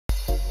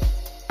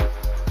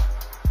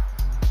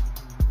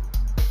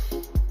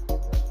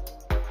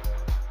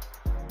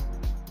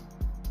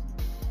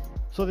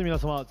それで皆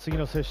様、次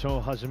のセッション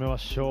を始めま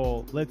し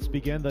ょう。Let's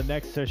begin the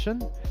next session.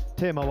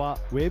 テーマは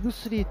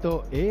Web3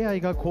 と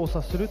AI が交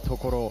差すると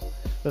ころ。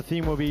The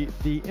theme will be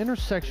the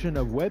intersection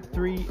of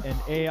Web3 and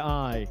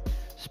AI.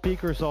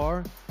 Speakers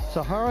are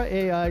Sahara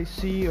AI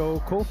CEO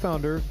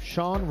co-founder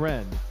Sean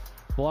Ren,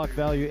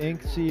 Blockvalue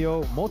Inc.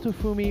 CEO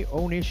Motofumi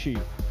Onishi,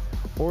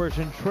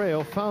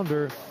 OriginTrail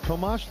founder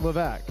Tomaz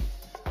Levak,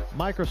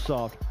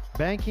 Microsoft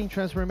Banking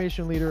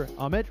Transformation Leader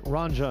Amit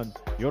Ranjan.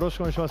 よろし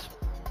くお願いします。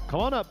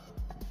Come on up.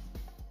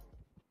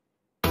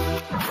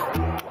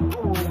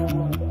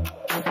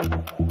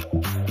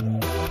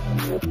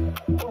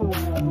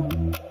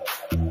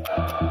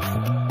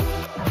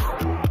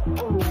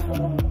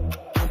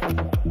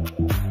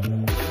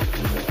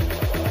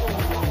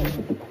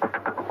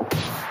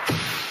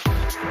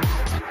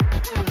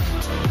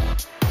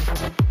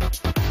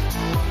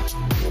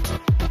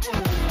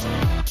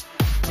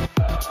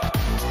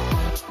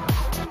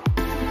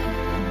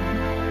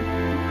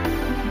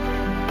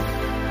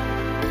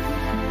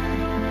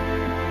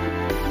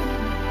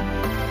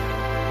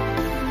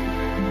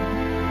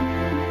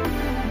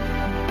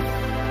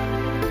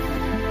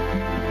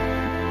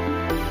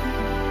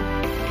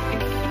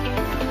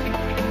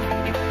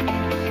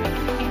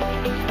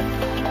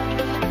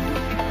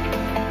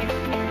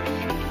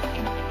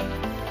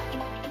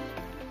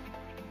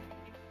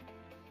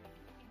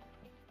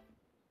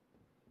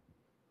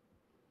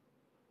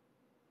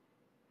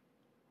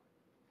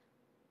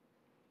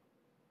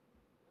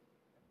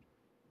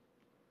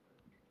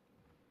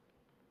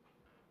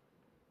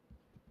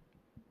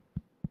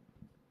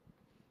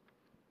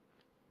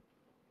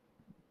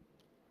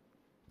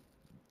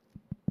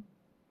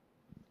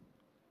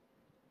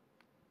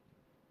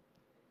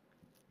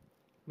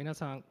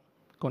 Minasan,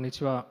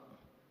 konnichiwa.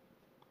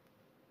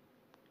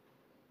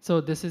 So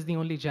this is the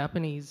only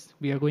Japanese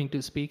we are going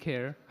to speak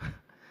here,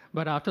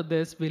 but after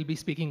this, we'll be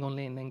speaking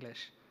only in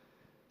English.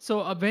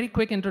 So a very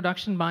quick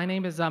introduction. My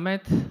name is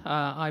Amit.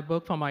 I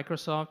work for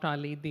Microsoft. I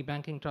lead the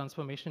banking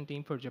transformation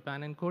team for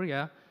Japan and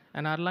Korea.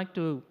 And I'd like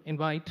to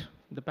invite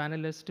the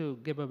panelists to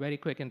give a very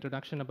quick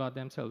introduction about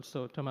themselves.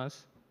 So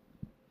Tomaz.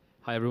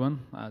 Hi, everyone.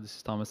 This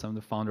is Tomaz. I'm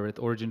the founder at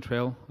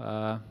OriginTrail.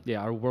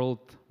 Our world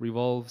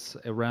revolves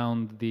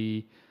around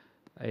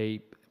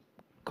a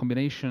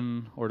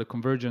combination or the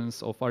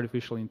convergence of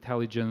artificial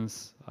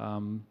intelligence,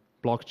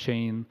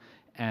 blockchain,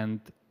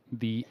 and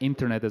the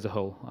internet as a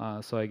whole.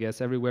 So I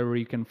guess everywhere where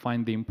you can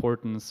find the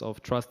importance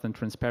of trust and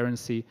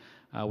transparency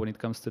when it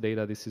comes to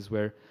data, this is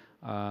where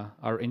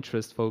our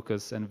interest,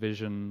 focus, and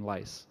vision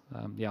lies.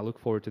 I look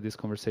forward to this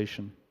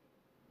conversation.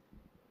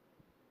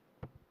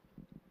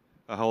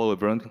 Hello,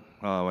 everyone.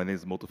 My name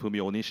is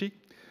Motofumi Onishi.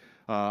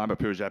 I'm a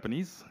pure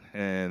Japanese,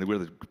 and we're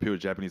the pure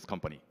Japanese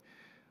company.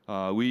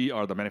 We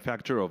are the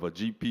manufacturer of a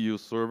GPU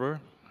server,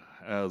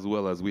 as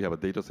well as we have a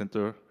data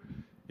center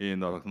in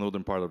the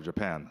northern part of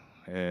Japan,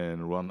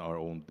 and run our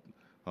own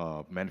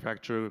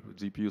manufacture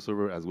GPU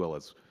server, as well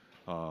as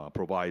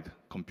provide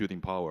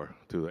computing power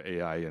to the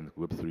AI and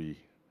Web3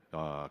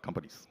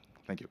 companies.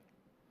 Thank you.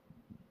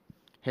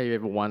 Hey,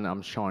 everyone.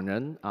 I'm Sean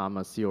Ren. I'm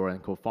a CEO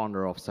and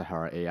co-founder of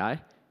Sahara AI,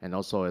 and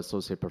also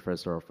associate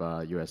professor of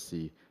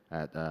USC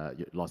at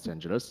Los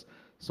Angeles.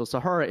 So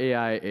Sahara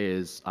AI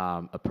is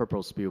a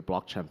purpose-built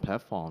blockchain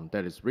platform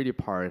that is really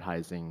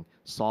prioritizing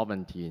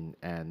sovereignty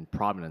and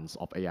provenance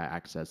of AI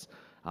access.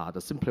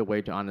 The simpler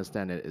way to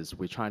understand it is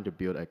we're trying to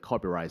build a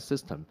copyright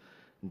system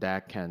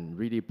that can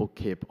really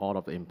bookkeep all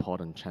of the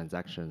important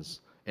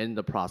transactions in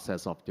the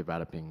process of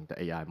developing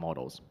the AI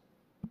models.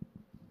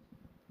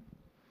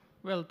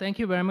 Well, thank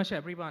you very much,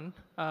 everyone.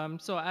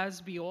 So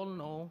as we all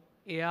know,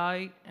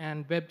 AI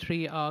and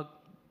Web3 are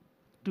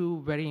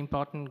two very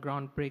important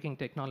groundbreaking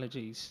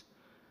technologies.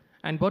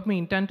 And what we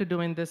intend to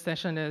do in this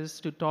session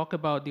is to talk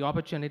about the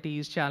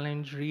opportunities,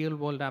 challenge,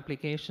 real-world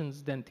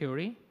applications, then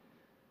theory.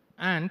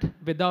 And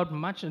without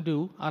much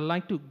ado, I'd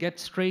like to get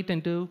straight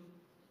into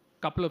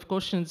a couple of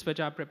questions which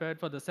I prepared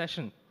for the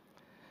session.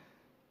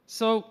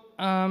 So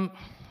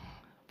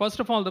first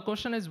of all, the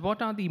question is,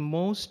 what are the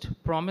most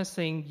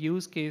promising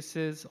use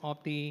cases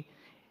of the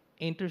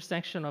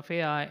intersection of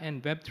AI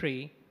and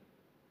Web3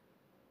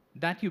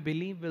 that you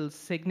believe will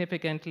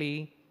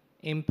significantly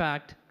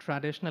impact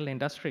traditional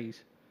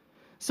industries?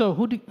 So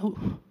who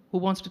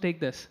wants to take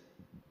this?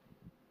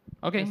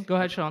 Okay, go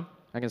ahead, Sean.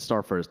 I can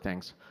start first,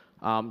 thanks.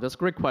 That's a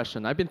great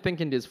question. I've been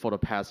thinking this for the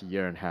past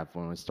year and a half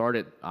when we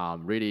started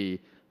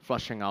really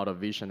fleshing out a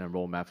vision and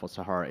roadmap for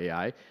Sahara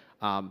AI.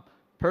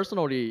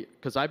 Personally,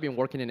 because I've been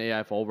working in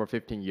AI for over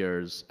 15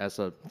 years,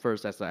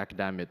 first as an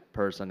academic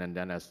person and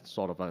then as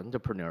sort of an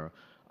entrepreneur,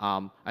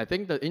 I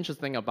think the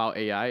interesting thing about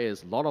AI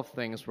is a lot of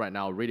things right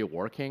now really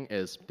working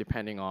is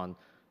depending on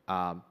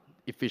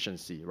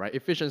efficiency, right?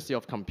 Efficiency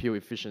of compute,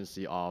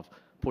 efficiency of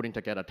putting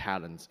together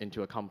talents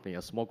into a company,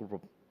 a small group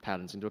of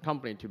talents into a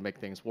company to make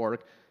things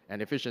work,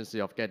 and efficiency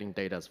of getting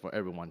data for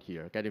everyone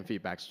here, getting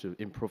feedbacks to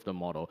improve the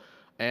model.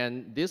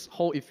 And this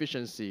whole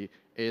efficiency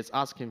is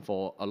asking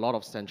for a lot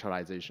of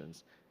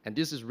centralizations. And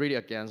this is really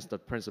against the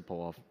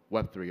principle of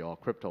Web3 or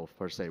crypto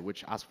per se,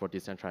 which asks for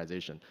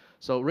decentralization.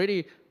 So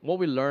really, what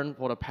we learned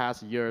for the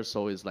past year or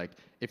so is like,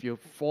 if you're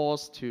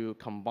forced to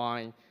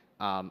combine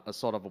a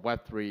sort of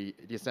Web3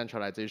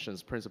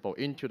 decentralization's principle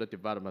into the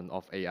development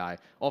of AI,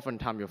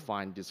 oftentimes you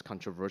find these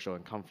controversial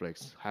and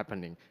conflicts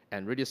happening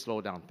and really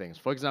slow down things.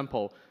 For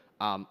example,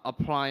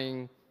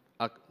 applying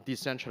a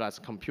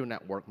decentralized compute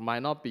network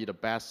might not be the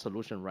best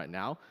solution right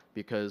now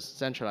because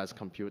centralized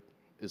compute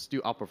is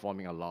still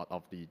outperforming a lot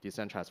of the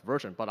decentralized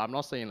version. But I'm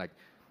not saying like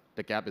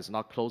the gap is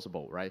not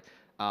closable, right?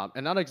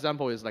 Another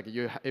example is like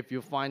if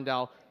you find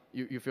out,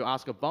 if you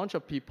ask a bunch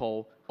of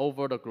people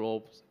over the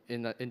globe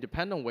in an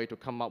independent way to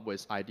come up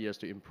with ideas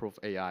to improve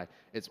AI,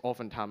 it's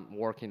oftentimes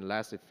working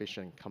less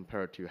efficient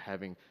compared to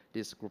having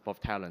this group of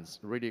talents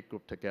really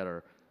group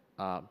together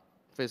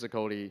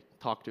physically,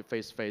 talk to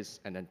face-to-face,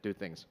 and then do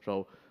things.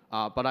 So,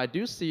 but I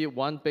do see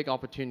one big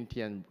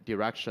opportunity and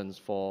directions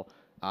for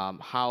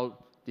how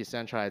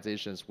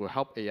decentralizations will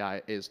help AI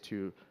is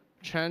to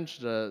change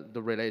the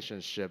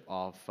relationship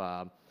of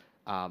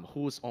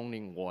who's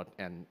owning what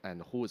and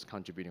who is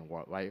contributing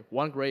what, right?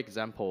 One great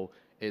example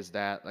is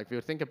that, like, if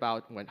you think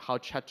about how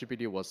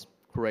ChatGPT was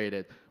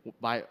created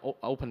by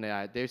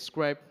OpenAI, they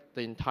scraped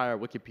the entire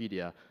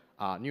Wikipedia,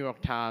 New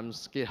York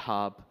Times,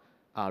 GitHub,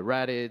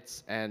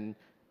 Reddit, and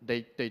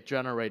they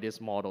generate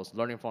these models,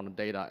 learning from the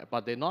data,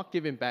 but they're not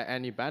giving back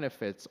any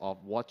benefits of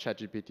what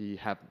ChatGPT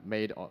have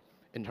made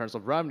in terms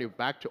of revenue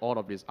back to all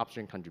of these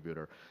upstream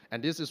contributors.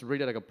 And this is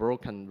really like a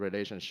broken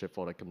relationship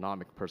for the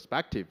economic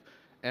perspective.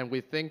 And we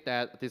think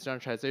that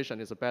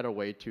decentralization is a better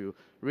way to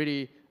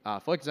really,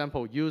 for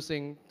example,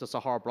 using the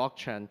Sahara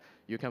blockchain,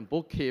 you can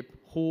bookkeep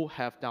who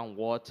have done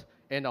what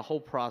in the whole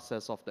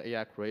process of the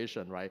AI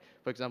creation, right?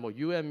 For example,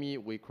 you and me,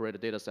 we create a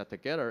data set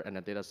together, and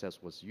the data set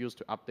was used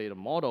to update a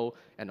model,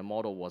 and the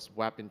model was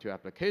webbed into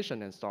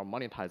application and start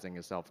monetizing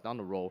itself down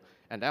the road.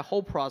 And that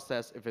whole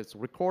process, if it's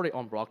recorded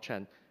on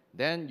blockchain,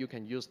 then you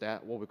can use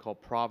that, what we call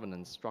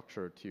provenance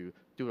structure, to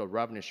do a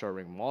revenue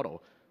sharing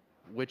model,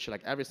 which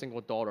like every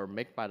single dollar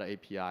made by the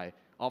API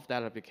of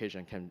that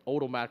application can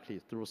automatically,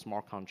 through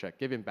smart contract,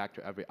 giving back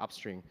to every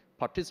upstream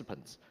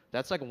participants.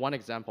 That's like one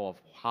example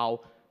of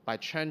how, by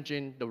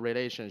changing the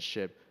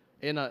relationship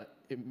in an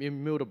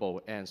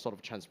immutable and sort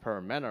of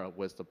transparent manner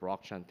with the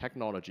blockchain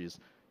technologies,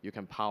 you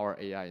can power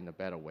AI in a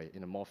better way,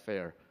 in a more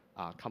fair,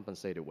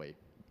 compensated way.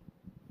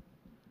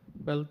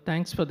 Well,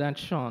 thanks for that,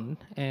 Sean.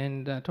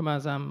 And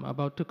Tomaz, I'm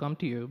about to come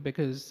to you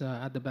because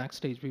at the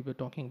backstage, we were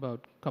talking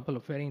about a couple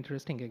of very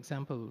interesting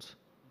examples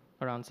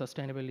around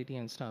sustainability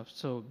and stuff.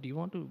 So do you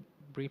want to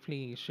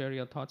briefly share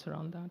your thoughts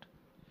around that?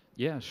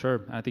 Yeah,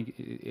 sure. I think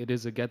it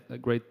is a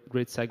great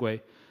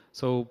segue.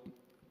 So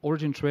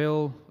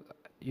OriginTrail,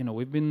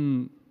 we've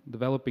been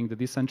developing the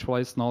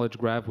decentralized knowledge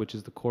graph, which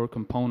is the core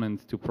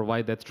component to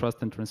provide that trust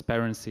and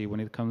transparency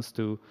when it comes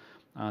to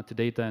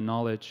data and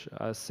knowledge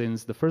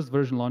since the first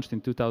version launched in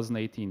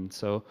 2018.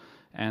 So,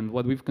 and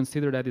what we've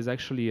considered that is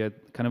actually a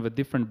kind of a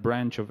different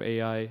branch of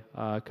AI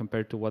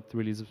compared to what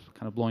really is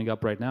kind of blowing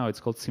up right now. It's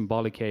called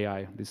symbolic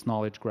AI, this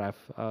knowledge graph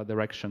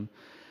direction.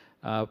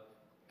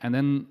 And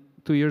then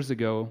 2 years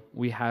ago,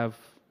 we have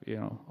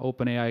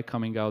OpenAI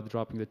coming out,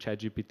 dropping the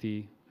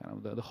ChatGPT,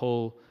 the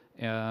whole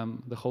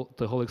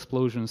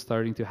explosion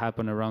starting to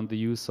happen around the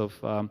use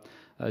of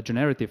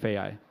generative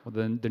AI, or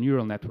the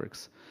neural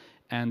networks.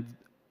 And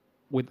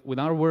with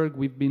our work,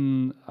 we've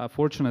been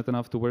fortunate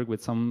enough to work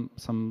with some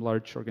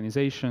large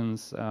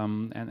organizations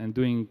and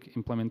doing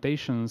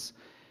implementations,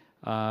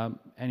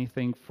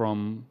 anything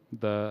from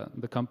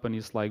the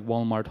companies like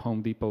Walmart,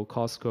 Home Depot,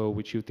 Costco,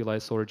 which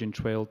utilize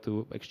OriginTrail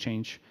to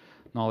exchange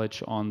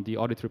knowledge on the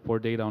audit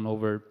report data on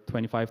over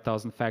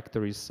 25,000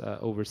 factories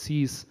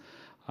overseas,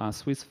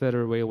 Swiss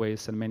Federal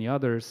Railways, and many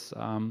others.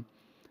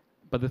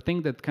 But the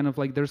thing that kind of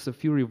like there's a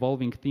few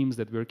revolving themes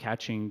that we're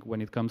catching when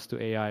it comes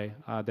to AI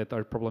that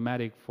are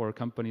problematic for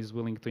companies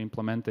willing to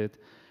implement it.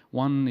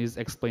 One is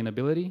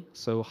explainability.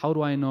 So how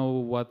do I know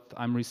what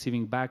I'm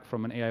receiving back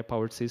from an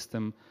AI-powered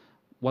system?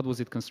 What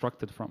was it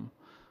constructed from?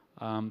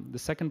 The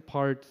second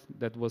part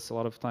that was a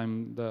lot of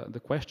time the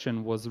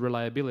question was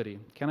reliability.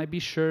 Can I be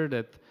sure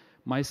that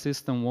my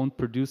system won't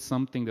produce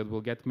something that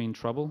will get me in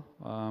trouble?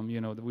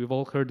 We've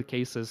all heard the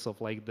cases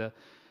of like the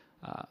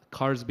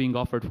cars being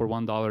offered for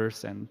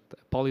 $1 and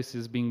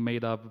policies being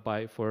made up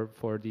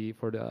for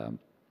the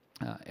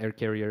air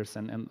carriers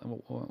and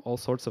all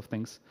sorts of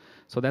things.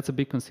 So that's a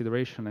big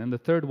consideration. And the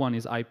third one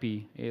is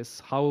IP,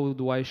 is how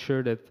do I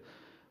ensure that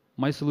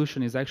my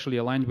solution is actually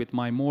aligned with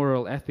my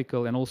moral,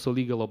 ethical, and also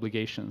legal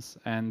obligations.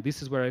 And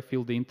this is where I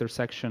feel the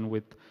intersection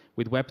with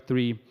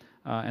Web3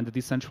 and the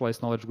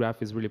decentralized knowledge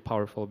graph is really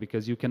powerful,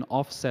 because you can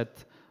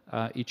offset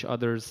each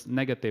other's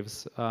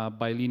negatives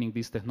by leaning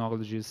these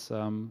technologies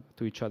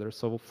to each other.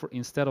 So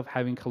instead of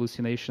having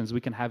hallucinations, we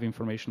can have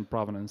information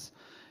provenance.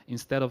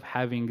 instead of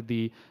having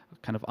the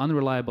kind of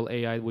unreliable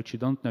AI which you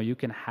don't know, you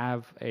can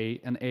have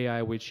an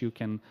AI which you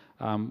can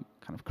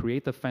kind of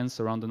create a fence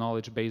around the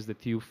knowledge base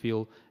that you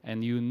feel,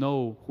 and you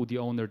know who the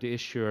owner, the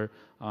issuer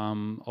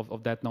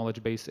of that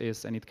knowledge base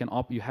is, and it can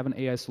you have an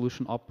AI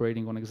solution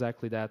operating on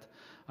exactly that.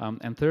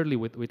 And thirdly,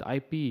 with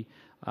IP,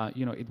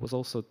 it was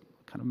also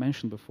kind of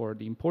mentioned before,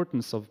 the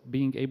importance of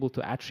being able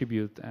to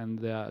attribute and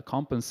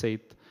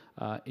compensate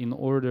in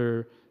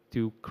order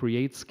to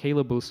create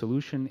scalable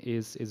solution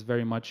is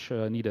very much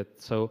needed.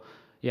 So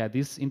yeah,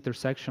 this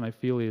intersection I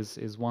feel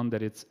is one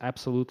that it's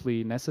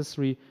absolutely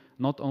necessary,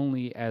 not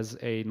only as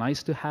a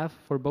nice to have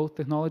for both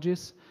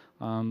technologies,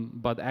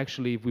 but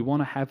actually if we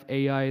want to have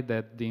AI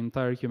that the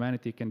entire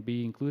humanity can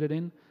be included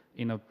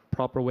in a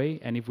proper way,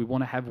 and if we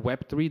want to have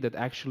Web3 that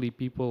actually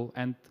people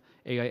and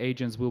AI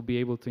agents will be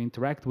able to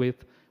interact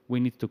with, we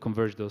need to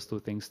converge those two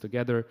things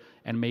together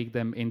and make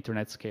them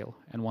internet scale.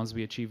 And once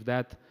we achieve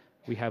that,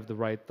 we have the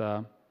right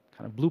kind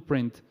of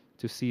blueprint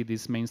to see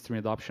this mainstream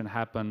adoption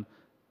happen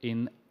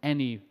in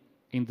any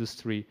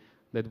industry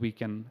that we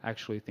can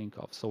actually think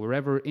of. So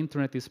wherever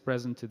internet is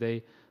present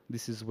today,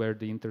 this is where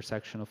the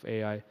intersection of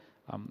AI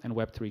and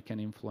Web3 can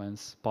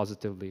influence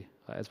positively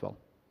as well.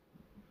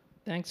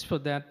 Thanks for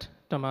that,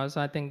 Tomaz.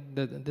 I think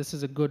that this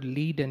is a good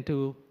lead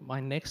into my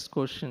next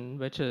question,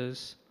 which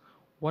is,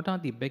 what are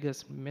the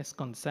biggest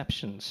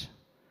misconceptions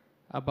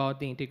about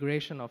the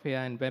integration of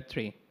AI and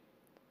Web3?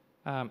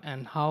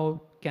 And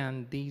how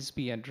can these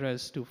be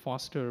addressed to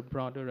foster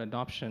broader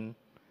adoption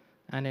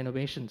and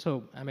innovation?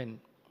 So, I mean,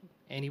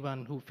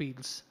 anyone who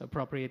feels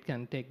appropriate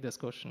can take this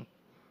question.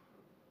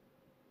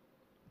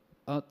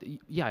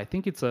 Yeah, I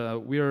think it's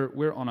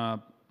we're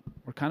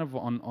kind of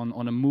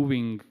on a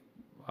moving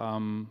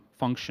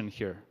function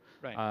here.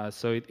 Right.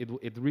 So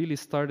it really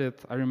started.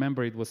 I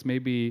remember it was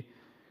maybe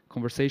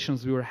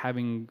conversations we were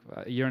having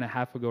a year and a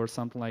half ago or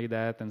something like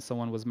that, and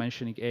someone was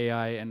mentioning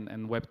AI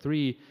and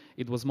Web3.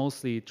 It was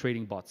mostly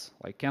trading bots.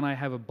 Like, can I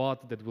have a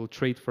bot that will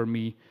trade for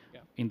me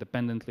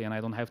independently, and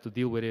I don't have to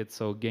deal with it,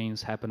 so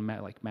gains happen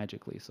like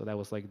magically. So that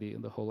was like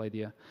the whole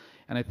idea.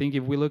 And I think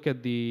if we look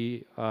at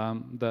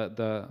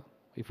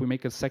if we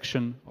make a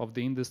section of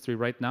the industry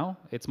right now,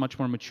 it's much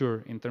more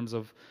mature in terms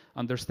of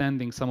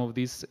understanding some of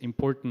these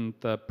important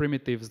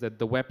primitives that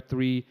the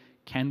Web3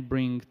 can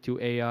bring to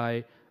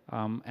AI,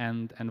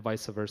 and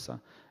vice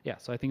versa. Yeah,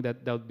 so I think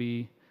that would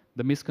be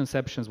the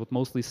misconceptions would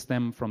mostly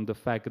stem from the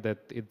fact that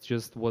it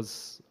just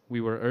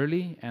we were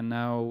early, and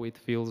now it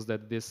feels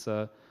that this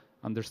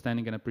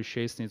understanding and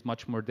appreciation is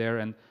much more there.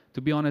 And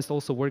to be honest,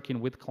 also working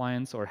with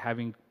clients or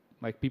having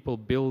like people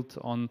build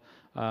on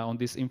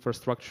these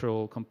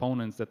infrastructural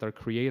components that are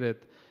created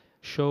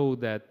show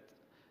that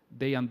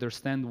they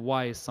understand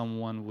why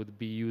someone would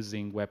be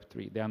using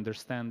Web3. They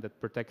understand that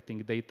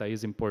protecting data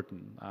is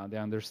important. They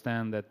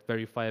understand that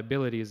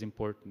verifiability is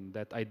important,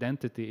 that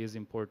identity is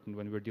important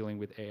when we're dealing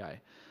with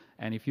AI.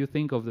 And if you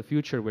think of the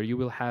future where you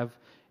will have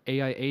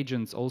AI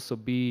agents also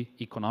be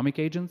economic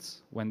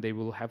agents, when they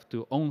will have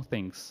to own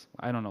things,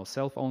 I don't know,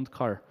 self-owned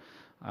car,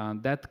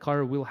 that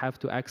car will have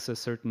to access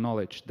certain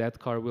knowledge. That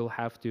car will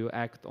have to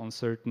act on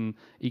certain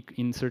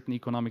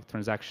economic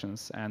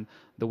transactions. And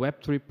the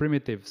Web3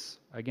 primitives,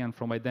 again,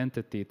 from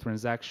identity,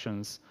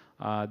 transactions,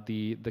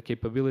 the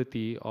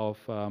capability of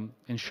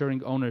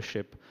ensuring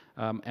ownership,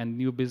 and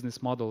new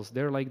business models,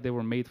 they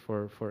were made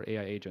for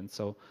AI agents.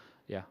 So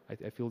yeah,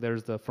 I feel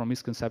there's from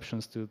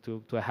misconceptions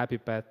to a happy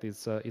path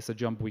is a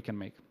jump we can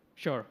make.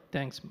 Sure,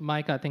 thanks.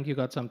 Mike, I think you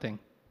got something.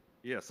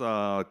 Yes,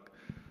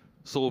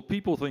 so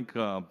people think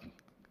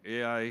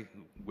AI,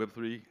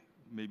 Web3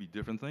 may be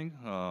different thing,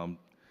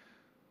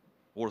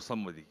 or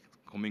somebody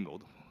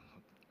commingled.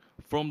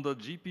 From the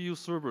GPU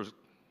server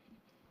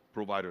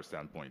provider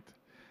standpoint,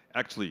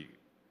 actually,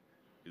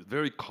 it's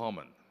very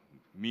common,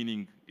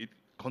 meaning it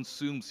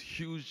consumes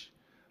huge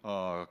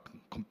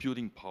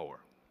computing power.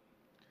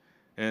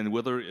 And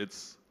whether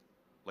it's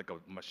like a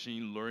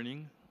machine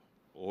learning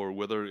or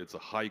whether it's a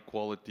high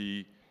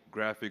quality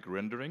graphic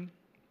rendering,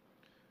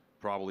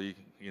 probably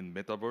in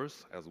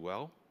metaverse as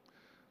well,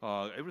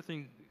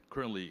 everything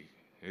currently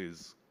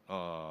is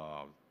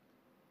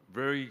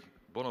very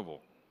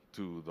vulnerable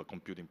to the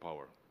computing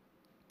power.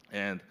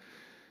 And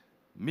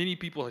many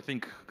people, I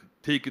think,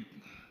 take it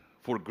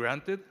for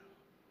granted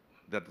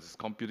that this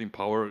computing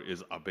power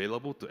is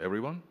available to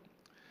everyone.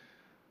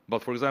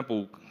 But for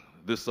example,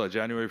 this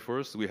January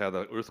 1st, we had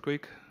an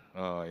earthquake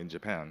in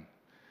Japan,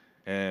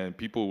 and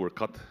people were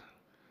cut,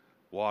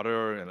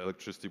 water and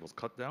electricity was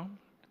cut down.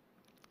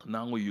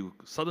 Now you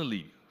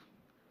suddenly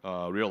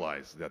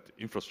realize that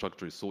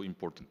infrastructure is so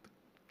important.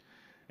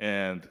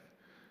 And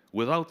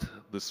without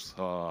this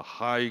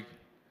high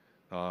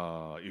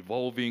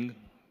evolving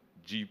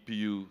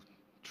GPU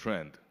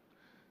trend,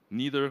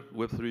 neither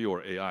Web3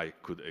 or AI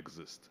could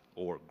exist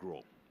or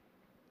grow.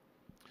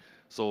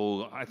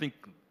 So I think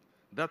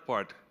that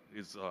part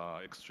is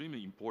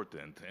extremely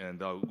important,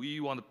 and we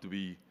want it to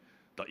be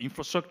the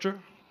infrastructure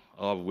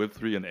of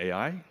Web3 and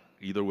AI,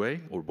 either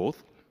way or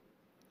both,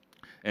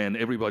 and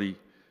everybody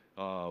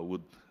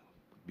would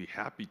be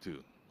happy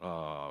to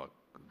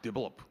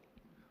develop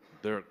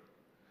their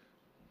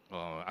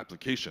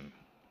application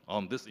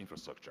on this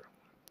infrastructure.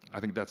 I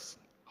think that's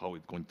how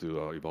it's going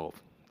to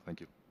evolve.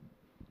 Thank you.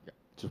 Yeah.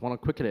 Just want to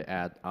quickly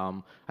add,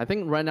 I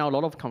think right now a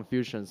lot of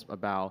confusions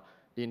about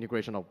the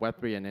integration of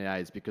Web3 and AI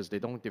is because they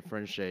don't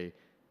differentiate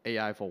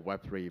AI for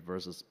Web3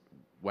 versus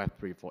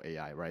Web3 for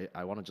AI, right?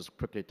 I want to just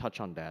quickly touch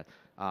on that.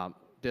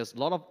 There's a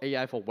lot of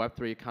AI for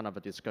Web3 kind of a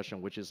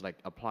discussion, which is like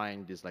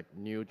applying this like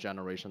new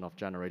generation of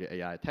generative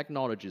AI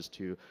technologies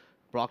to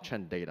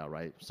blockchain data,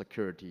 right?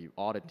 Security,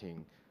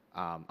 auditing,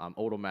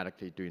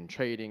 automatically doing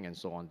trading and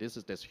so on.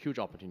 There's huge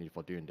opportunity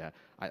for doing that.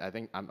 I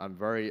think I'm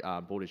very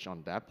bullish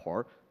on that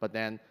part. But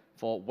then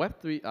for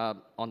Web3,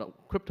 on the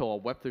crypto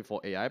or Web3 for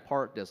AI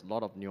part, there's a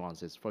lot of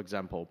nuances. For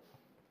example,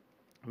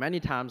 many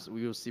times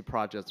we will see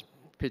projects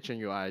pitching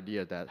your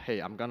idea that,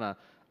 hey, I'm gonna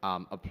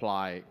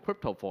apply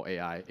crypto for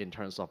AI in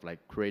terms of like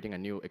creating a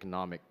new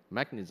economic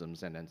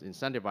mechanisms and then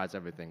incentivize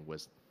everything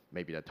with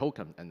maybe the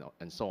token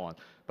and so on.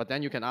 But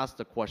then you can ask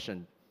the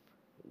question,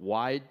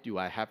 why do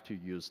I have to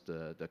use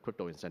the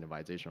crypto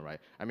incentivization, right?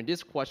 I mean,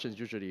 these questions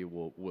usually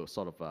will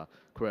sort of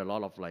create a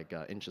lot of like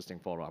interesting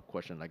follow-up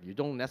question. Like you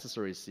don't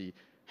necessarily see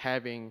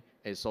having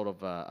a sort of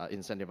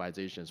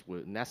incentivizations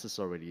will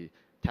necessarily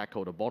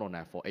tackle the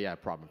bottleneck for AI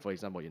problem. For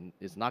example,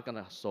 it's not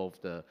gonna solve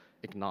the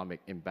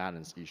economic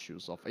imbalance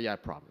issues of AI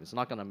problem. It's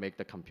not gonna make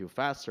the compute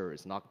faster.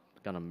 It's not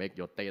gonna make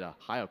your data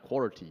higher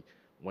quality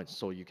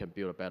so you can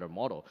build a better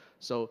model.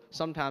 So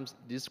sometimes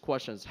these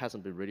questions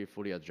hasn't been really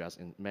fully addressed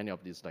in many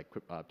of these like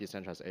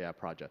decentralized AI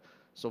projects.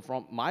 So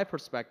from my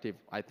perspective,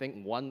 I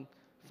think one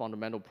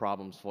fundamental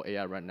problems for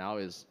AI right now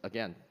is,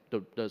 again,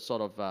 the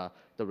sort of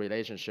the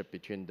relationship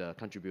between the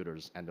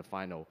contributors and the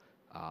final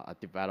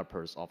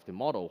developers of the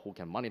model who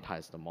can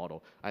monetize the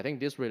model. I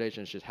think this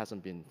relationship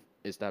hasn't been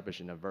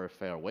established in a very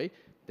fair way.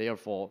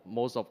 Therefore,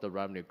 most of the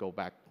revenue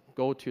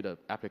go to the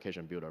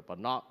application builder, but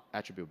not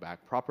attribute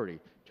back properly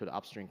to the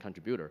upstream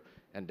contributor.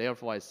 And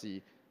therefore, I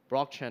see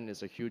blockchain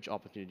is a huge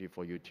opportunity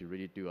for you to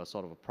really do a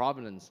sort of a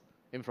provenance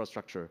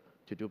infrastructure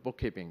to do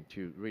bookkeeping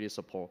to really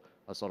support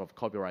a sort of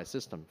copyright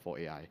system for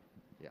AI.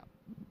 Yeah.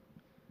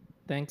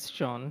 Thanks,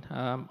 John.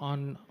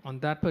 On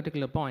that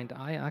particular point,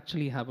 I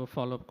actually have a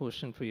follow-up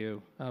question for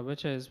you,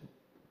 which is,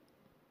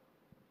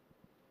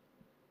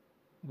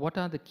 what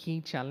are the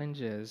key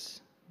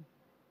challenges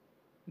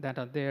that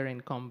are there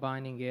in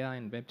combining AI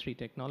and Web3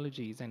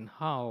 technologies, and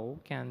how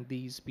can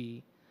these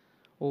be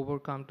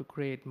overcome to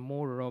create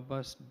more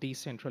robust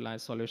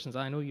decentralized solutions?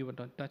 I know you were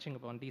touching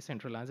upon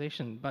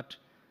decentralization, but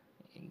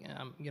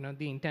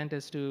the intent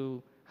is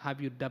to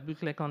have you double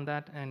click on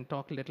that and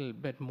talk a little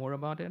bit more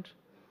about it.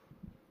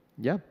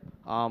 Yeah.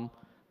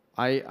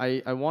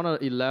 I want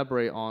to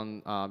elaborate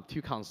on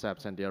two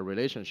concepts and their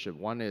relationship.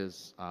 One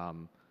is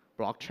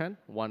blockchain,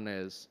 one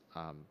is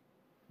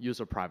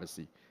user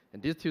privacy.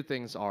 And these two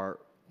things are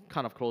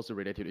kind of closely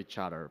related to each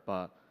other,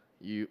 but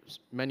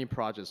many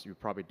projects you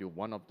probably do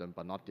one of them,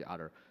 but not the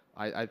other.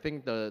 I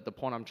think the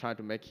point I'm trying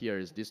to make here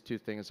is these two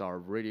things are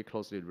really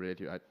closely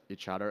related to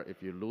each other.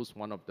 If you lose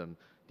one of them,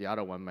 the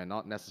other one might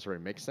not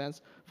necessarily make sense.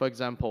 For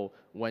example,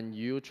 when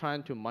you're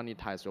trying to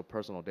monetize your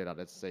personal data,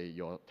 let's say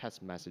your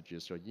text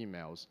messages, your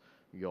emails,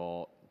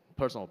 your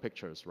personal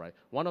pictures, right?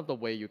 One of the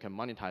way you can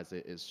monetize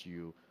it is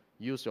you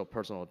use your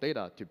personal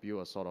data to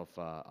build a sort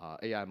of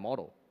AI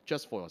model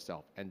just for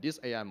yourself. And this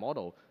AI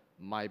model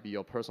might be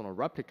your personal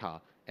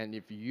replica. And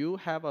if you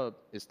have a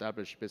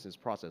established business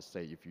process,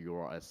 say if you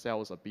are a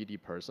sales, a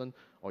BD person,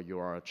 or you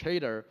are a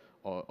trader,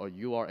 or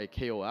you are a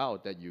KOL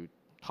that you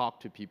talk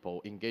to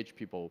people, engage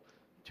people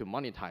to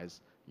monetize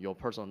your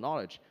personal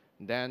knowledge,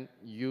 then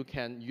you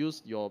can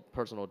use your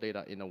personal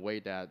data in a way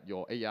that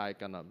your AI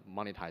gonna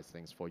monetize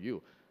things for you.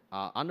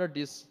 Under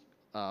this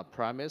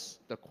premise,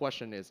 the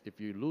question is, if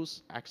you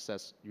lose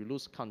access, you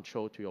lose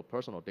control to your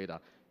personal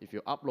data, if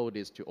you upload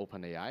this to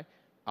OpenAI,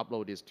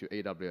 upload this to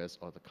AWS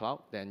or the cloud,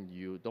 then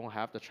you don't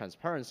have the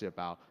transparency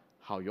about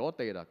how your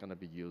data gonna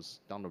be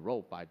used down the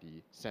road by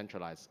the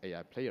centralized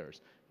AI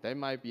players. They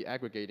might be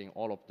aggregating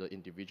all of the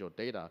individual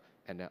data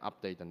and then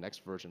update the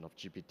next version of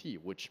GPT,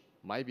 which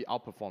might be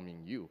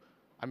outperforming you.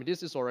 I mean,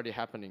 this is already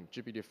happening.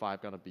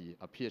 GPT-5 gonna be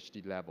a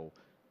PhD level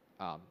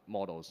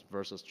models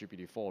versus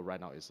GPT-4 right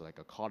now is like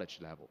a college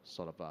level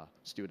sort of a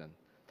student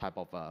type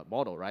of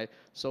model, right?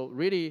 So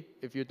really,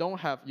 if you don't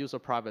have user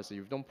privacy, if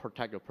you don't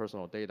protect your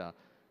personal data,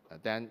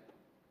 then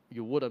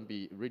you wouldn't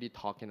be really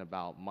talking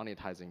about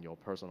monetizing your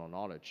personal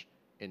knowledge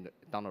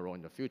down the road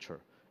in the future.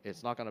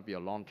 It's not gonna be a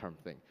long-term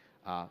thing.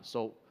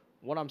 So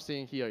what I'm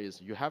seeing here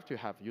is you have to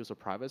have user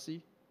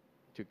privacy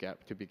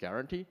to be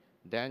guaranteed.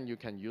 Then you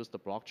can use the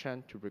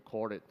blockchain to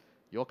record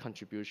your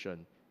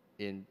contribution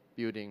in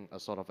building a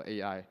sort of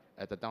AI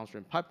at the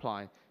downstream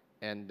pipeline,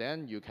 and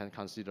then you can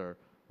consider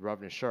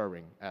revenue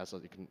sharing as a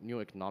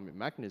new economic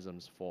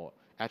mechanisms for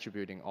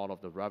attributing all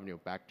of the revenue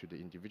back to the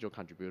individual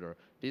contributor.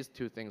 These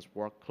two things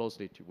work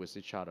closely with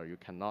each other. You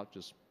cannot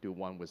just do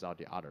one without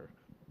the other.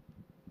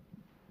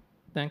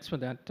 Thanks for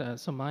that.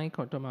 So Mike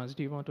or Tomaz,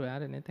 do you want to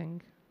add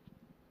anything?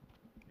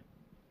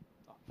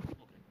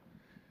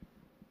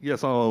 Yeah,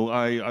 so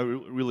I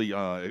really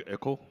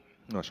echo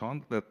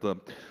Sean that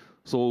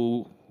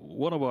So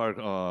one of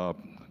our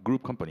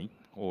group company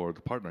or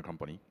the partner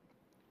company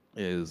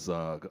is,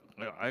 I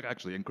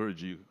actually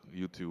encourage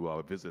you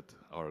to visit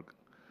our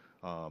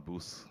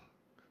booth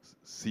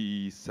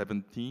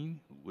C17,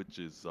 which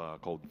is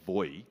called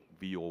VOI,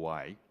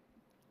 V-O-Y.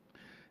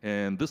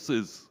 And this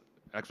is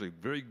actually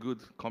a very good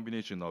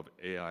combination of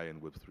AI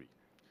and Web3.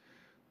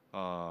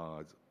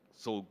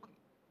 So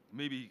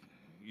maybe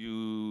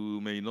you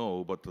may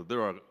know, but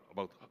there are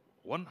about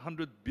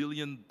 $100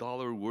 billion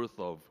worth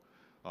of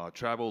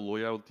travel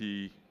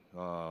loyalty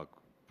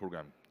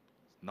program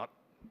not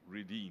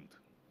redeemed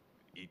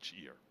each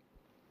year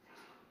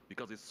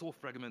because it's so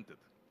fragmented.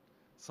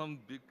 Some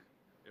big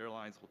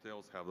airlines,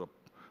 hotels have a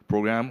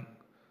program,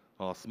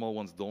 small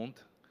ones don't.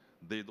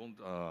 They don't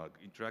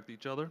interact with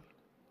each other.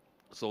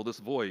 So this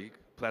VOI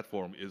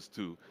platform is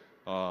to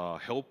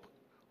help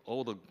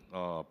all the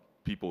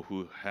people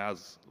who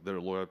has their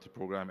loyalty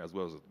program as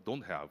well as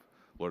don't have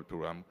loyalty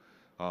program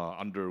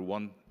under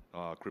one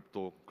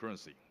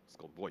cryptocurrency. It's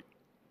called VOI.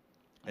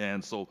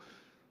 And so,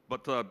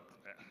 but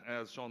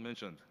as Sean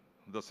mentioned,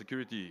 the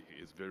security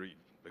is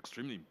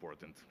extremely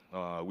important.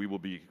 We will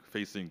be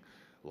facing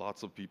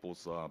lots of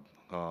people's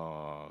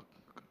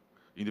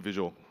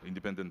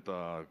independent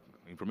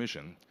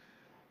information.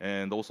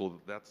 And also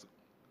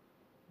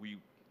we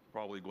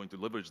probably going to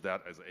leverage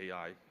that as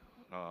AI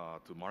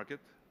to market,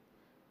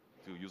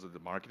 to use it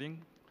in marketing.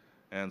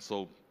 And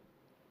so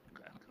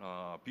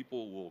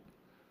people will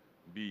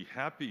be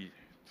happy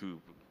to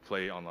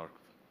play on our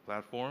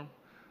platform,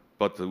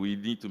 but we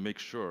need to make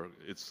sure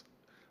it's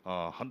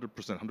 100%,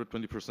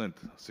 120%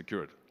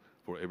 secured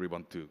for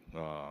everyone to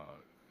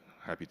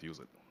happy to use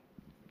it.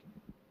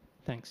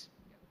 Thanks.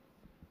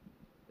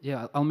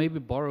 Yeah, I'll maybe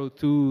borrow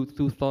two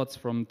thoughts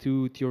from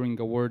two Turing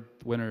Award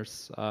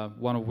winners,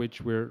 one of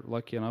which we're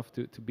lucky enough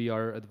to be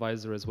our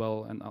advisor as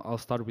well. And I'll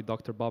start with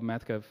Dr. Bob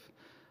Metcalfe,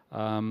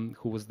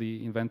 who was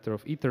the inventor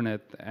of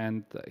Ethernet.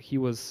 And he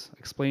was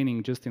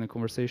explaining just in a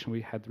conversation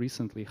we had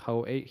recently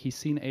how he's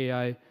seen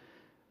AI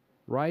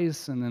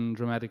rise and then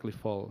dramatically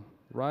fall,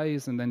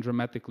 rise and then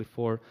dramatically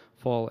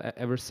fall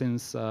ever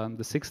since the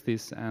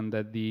 60s, and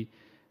that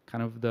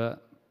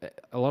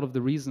a lot of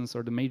the reasons,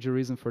 or the major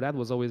reason for that,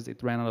 was always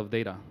it ran out of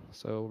data.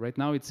 So right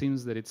now it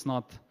seems that it's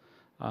not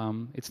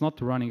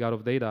running out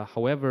of data.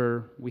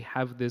 However, we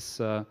have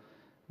this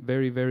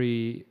very,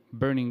 very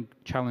burning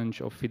challenge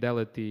of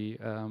fidelity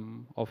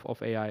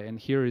of AI. And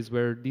here is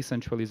where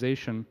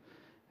decentralization,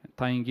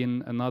 tying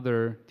in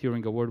another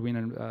Turing Award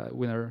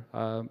winner,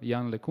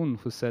 Jan LeCun,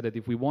 who said that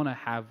if we want to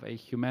have a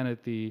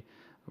humanity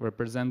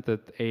represented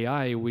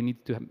AI, we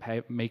need to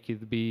make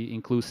it be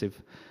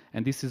inclusive.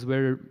 And this is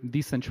where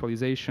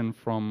decentralization,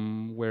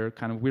 from where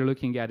kind of we're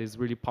looking at, is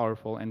really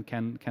powerful and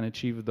can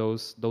achieve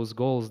those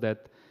goals.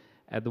 That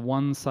at the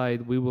one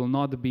side we will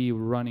not be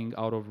running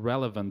out of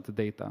relevant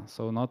data.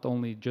 So not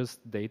only just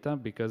data,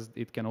 because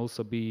it can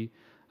also be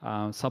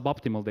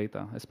suboptimal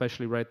data,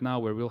 especially right now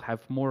where we'll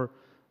have more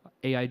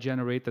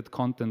AI-generated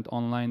content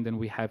online than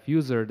we have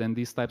user, then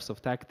these types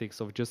of tactics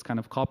of just kind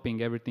of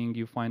copying everything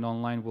you find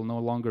online will no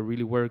longer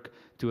really work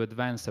to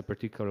advance a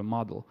particular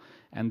model.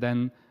 And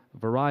then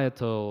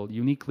varietal,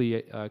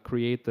 uniquely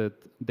created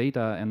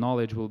data and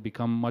knowledge will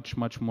become much,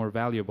 much more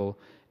valuable,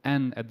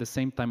 and at the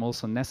same time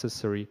also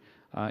necessary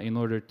in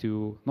order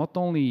to not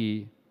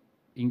only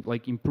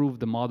improve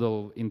the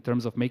model in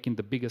terms of making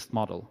the biggest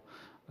model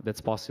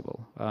that's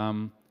possible,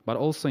 but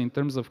also in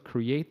terms of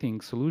creating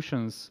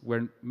solutions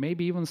where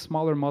maybe even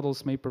smaller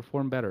models may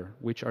perform better,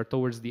 which are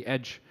towards the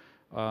edge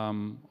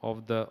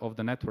of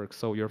the network.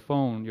 So your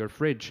phone, your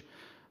fridge,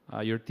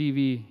 your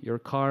TV, your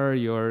car,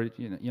 your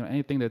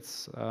anything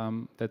that's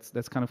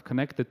kind of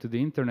connected to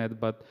the internet,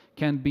 but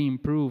can be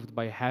improved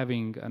by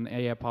having an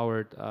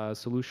AI-powered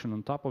solution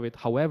on top of it.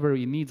 However,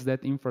 it needs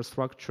that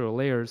infrastructural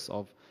layers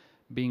of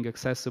being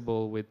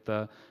accessible with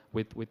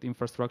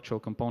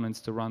infrastructural components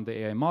to run the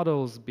AI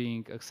models,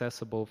 being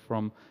accessible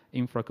from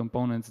infra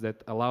components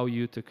that allow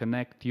you to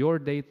connect your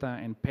data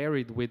and pair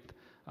it with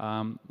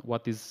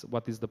what is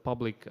the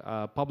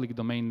public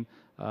domain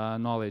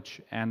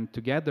knowledge. And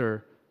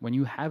together, when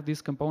you have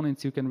these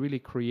components, you can really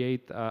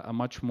create a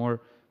much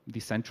more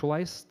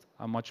decentralized,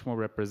 a much more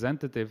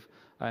representative,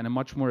 and a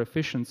much more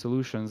efficient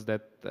solutions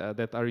that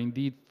are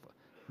indeed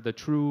the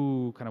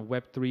true kind of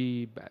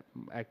Web3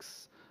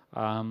 X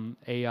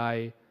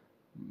AI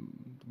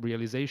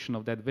realization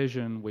of that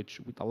vision,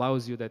 which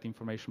allows you that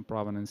information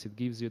provenance. It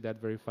gives you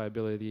that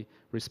verifiability,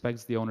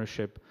 respects the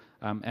ownership,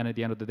 and at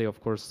the end of the day,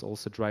 of course,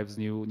 also drives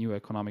new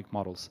economic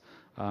models.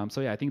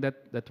 So yeah, I think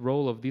that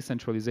role of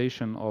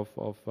decentralization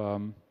of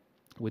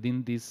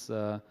within this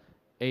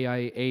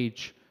AI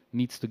age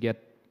needs to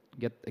get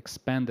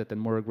expanded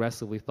and more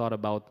aggressively thought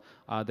about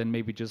than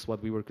maybe just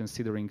what we were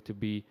considering to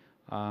be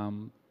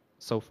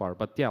so far.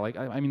 But yeah,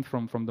 I mean,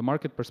 from the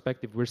market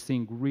perspective, we're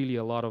seeing really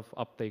a lot of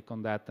uptake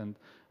on that, and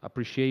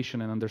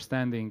appreciation and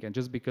understanding, and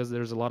just because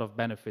there's a lot of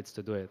benefits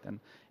to do it. And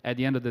at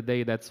the end of the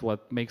day, that's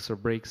what makes or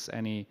breaks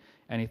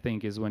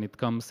anything, is when it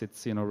comes,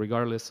 it's,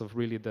 regardless of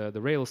really the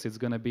rails, it's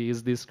going to be,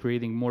 is this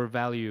creating more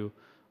value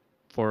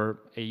for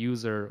a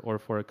user or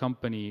for a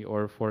company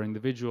or for an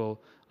individual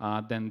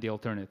than the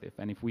alternative.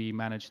 And if we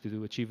manage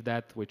to achieve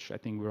that, which I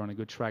think we're on a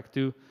good track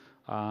to,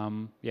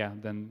 yeah,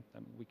 then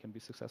we can be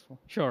successful.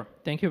 Sure.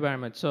 Thank you very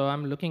much. So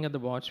I'm looking at the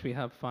watch. We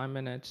have 5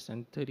 minutes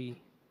and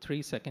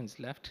 33 seconds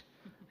left,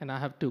 and I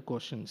have 2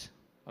 questions.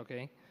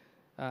 Okay.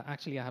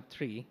 Actually, I have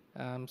 3.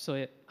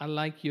 So I'd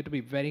like you to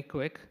be very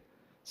quick.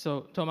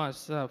 So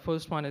Tomaz,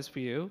 first one is for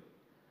you.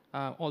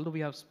 Although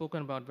we have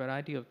spoken about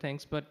variety of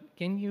things, but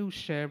can you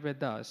share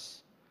with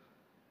us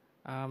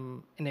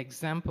an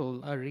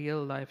example, a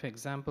real-life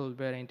example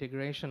where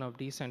integration of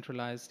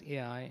decentralized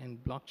AI and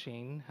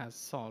blockchain has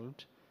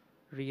solved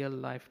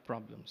real-life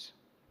problems?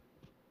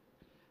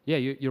 Yeah,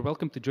 you're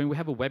welcome to join. We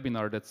have a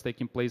webinar that's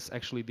taking place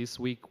actually this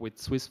week with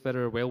Swiss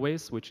Federal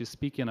Railways, which is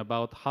speaking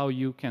about how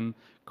you can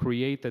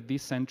create a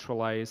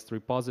decentralized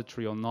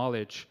repository of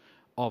knowledge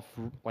of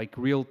like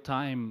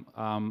real-time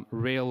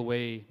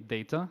railway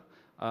data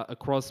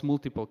across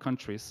multiple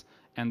countries,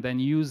 and then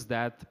use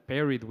that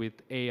paired with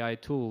AI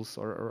tools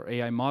or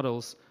AI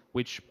models,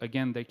 which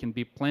again, there can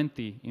be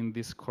plenty in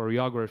this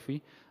choreography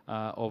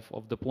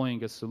of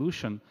deploying a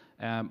solution.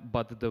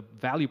 But the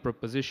value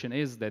proposition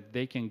is that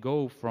they can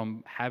go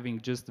from having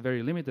just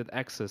very limited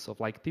access of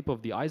like tip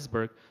of the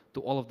iceberg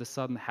to all of a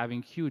sudden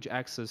having huge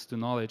access to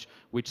knowledge,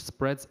 which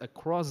spreads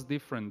across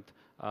different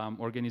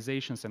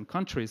organizations and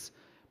countries.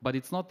 But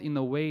it's not in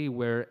a way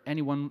where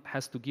anyone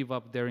has to give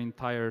up their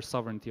entire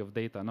sovereignty of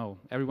data. No,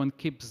 everyone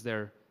keeps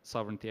their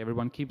sovereignty.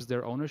 Everyone keeps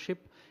their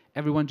ownership.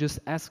 Everyone just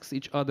asks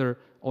each other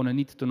on a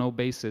need-to-know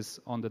basis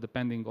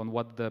depending on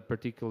what the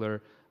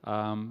particular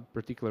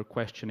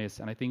question is.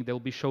 And I think they'll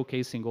be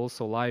showcasing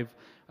also live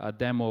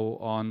demo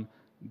on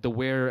the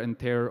wear and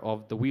tear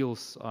of the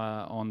wheels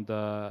on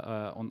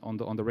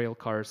the rail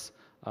cars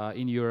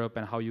in Europe,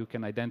 and how you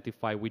can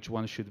identify which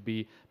one should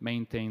be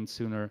maintained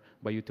sooner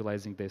by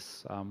utilizing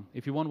this.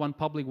 If you want one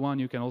public one,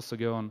 you can also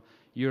go on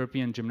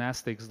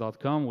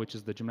EuropeanGymnastics.com, which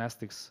is the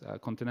Gymnastics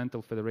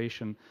Continental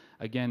Federation.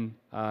 Again,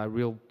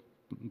 real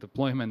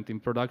deployment in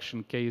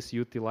production case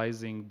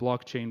utilizing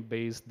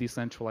blockchain-based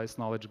decentralized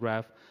knowledge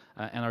graph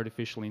and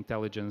artificial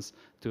intelligence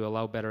to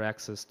allow better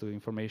access to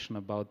information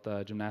about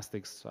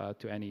gymnastics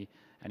to any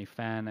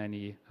fan,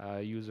 any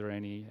user,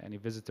 any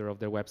visitor of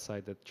their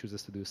website that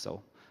chooses to do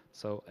so.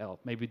 So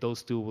maybe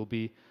those 2 will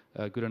be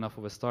good enough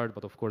of a start,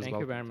 but of course, thank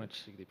you very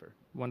much. Dig deeper.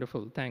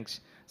 Wonderful, thanks.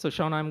 So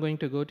Sean, I'm going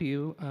to go to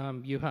you.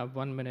 You have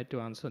 1 minute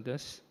to answer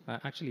this.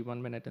 Actually,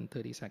 1 minute and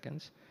 30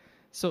 seconds.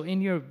 So in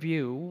your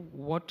view,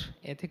 what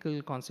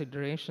ethical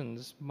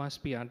considerations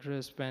must be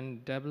addressed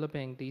when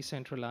developing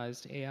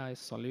decentralized AI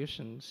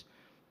solutions,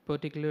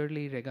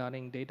 particularly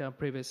regarding data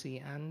privacy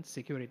and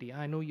security?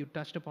 I know you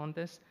touched upon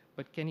this,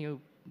 but can you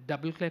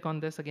double click on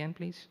this again,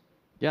 please?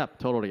 Yeah,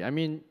 totally. I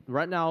mean,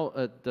 right now,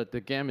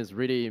 the game is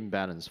really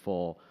imbalanced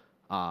for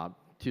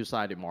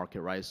 2-sided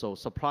market, right? So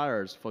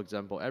suppliers, for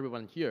example,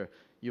 everyone here,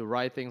 you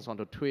write things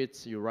onto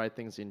tweets, you write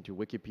things into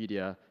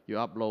Wikipedia, you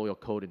upload your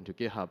code into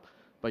GitHub,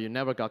 but you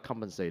never got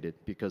compensated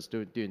because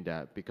doing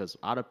that, because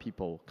other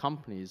people,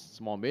 companies,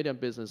 small, medium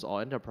business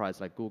or enterprise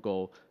like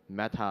Google,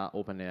 Meta,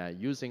 OpenAI,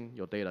 using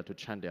your data to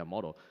train their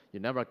model, you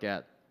never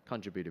get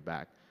contributed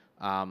back.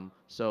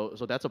 So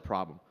that's a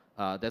problem.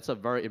 That's a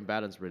very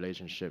imbalanced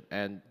relationship.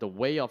 And the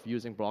way of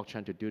using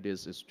blockchain to do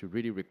this is to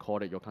really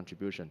record your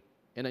contribution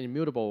in an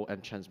immutable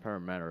and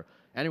transparent manner.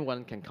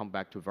 Anyone can come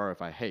back to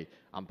verify, hey,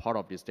 I'm part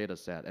of this data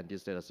set, and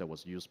this data set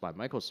was used by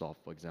Microsoft,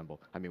 for example.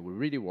 I mean, we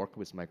really work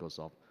with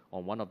Microsoft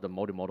on one of the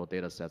multimodal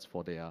data sets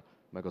for their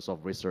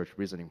Microsoft Research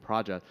Reasoning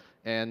project.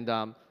 And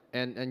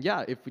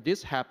yeah, if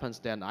this happens,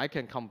 then I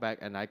can come back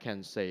and I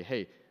can say,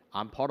 hey,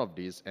 I'm part of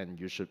this, and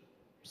you should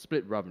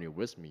split revenue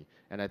with me.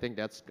 And I think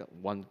that's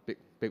one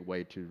big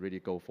way to really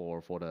go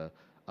for the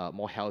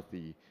more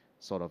healthy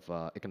sort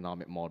of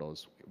economic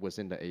models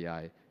within the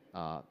AI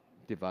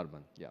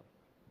development. Yeah.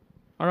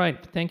 All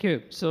right, thank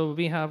you. So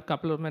we have a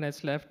couple of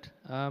minutes left.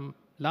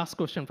 Last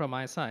question from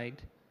my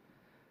side.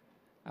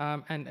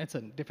 And it's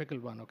a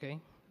difficult one, okay?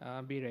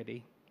 Be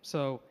ready.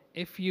 So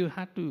if you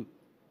had to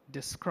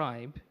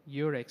describe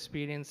your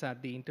experience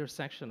at the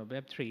intersection of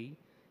Web3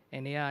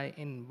 and AI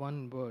in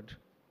one word,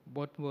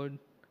 what word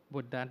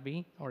would that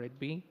be, or it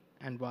be,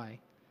 and why?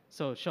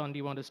 So Sean, do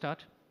you want to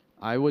start?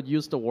 I would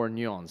use the word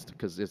nuanced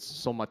because it's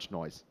so much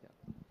noise. Yeah.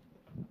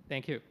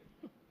 Thank you.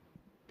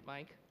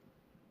 Mike?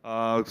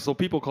 So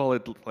people call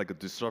it like a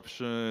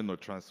disruption or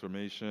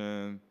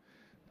transformation,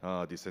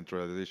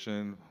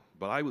 decentralization,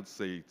 but I would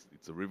say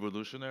it's a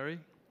revolutionary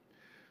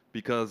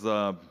because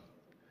we're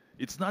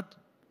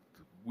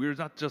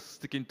not just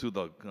sticking to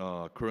the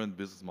current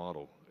business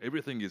model.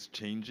 Everything is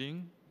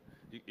changing.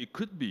 It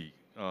could be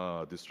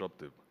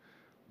disruptive,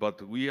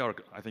 but we are,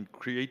 I think,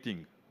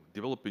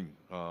 developing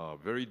a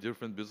very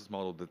different business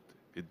model that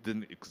it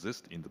didn't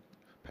exist in the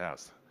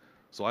past.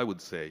 So I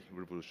would say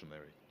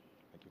revolutionary.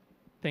 Thank you.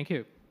 Thank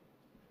you.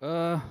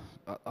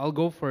 I'll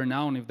go for a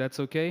noun if that's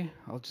okay.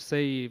 I'll just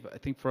say I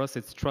think for us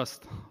it's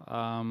trust,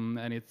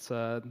 and it's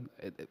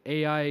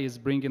AI is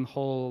bringing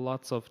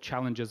lots of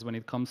challenges when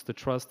it comes to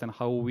trust and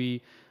how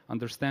we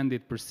understand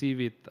it,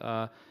 perceive it.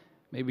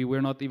 maybe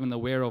we're not even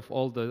aware of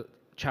all the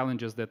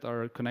challenges that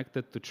are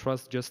connected to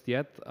trust just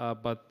yet,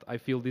 but I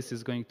feel this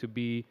is going to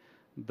be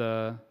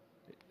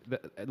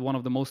one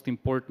of the most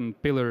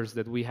important pillars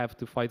that we have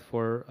to fight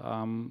for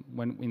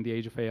when in the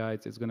age of AI.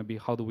 It's going to be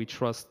how do we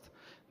trust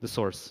the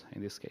source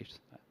in this case.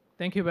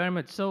 Thank you very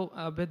much. So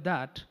with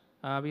that,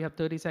 we have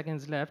 30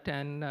 seconds left,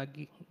 and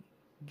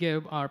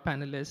give our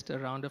panelists a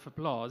round of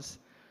applause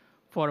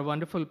for a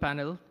wonderful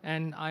panel.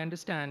 And I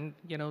understand,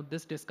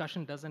 this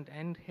discussion doesn't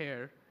end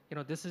here.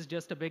 This is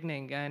just a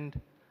beginning, and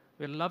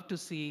we'd love to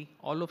see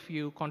all of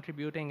you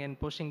contributing and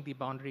pushing the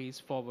boundaries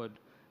forward.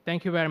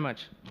 Thank you very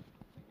much.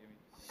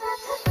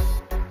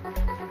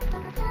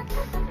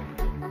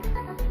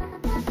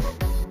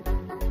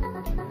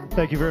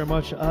 Thank you very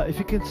much. If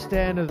you can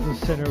stand at the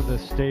center of the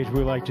stage,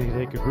 we'd like to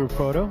take a group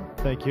photo.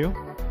 Thank you.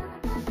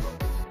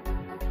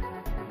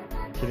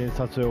 記念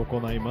撮影を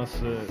行いま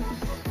す。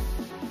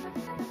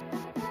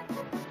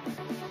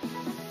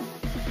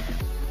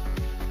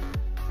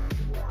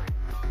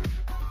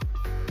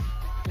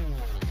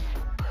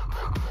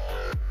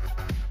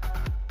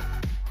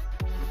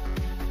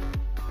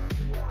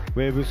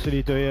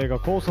Web3 と AI が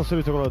交差す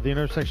るところ The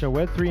intersection of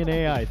Web3 and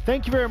AI.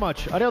 Thank you very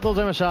much. ありがとうご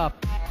ざいました。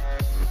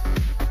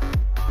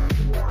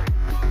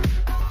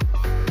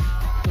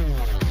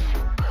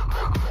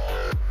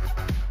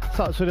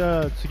さあ、それで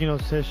は次の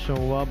セッシ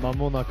ョンは間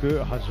もな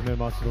く始め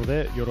ますの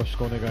でよろし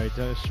くお願いい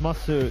たしま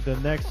す。The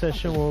next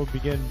session will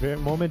begin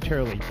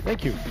momentarily.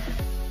 Thank you.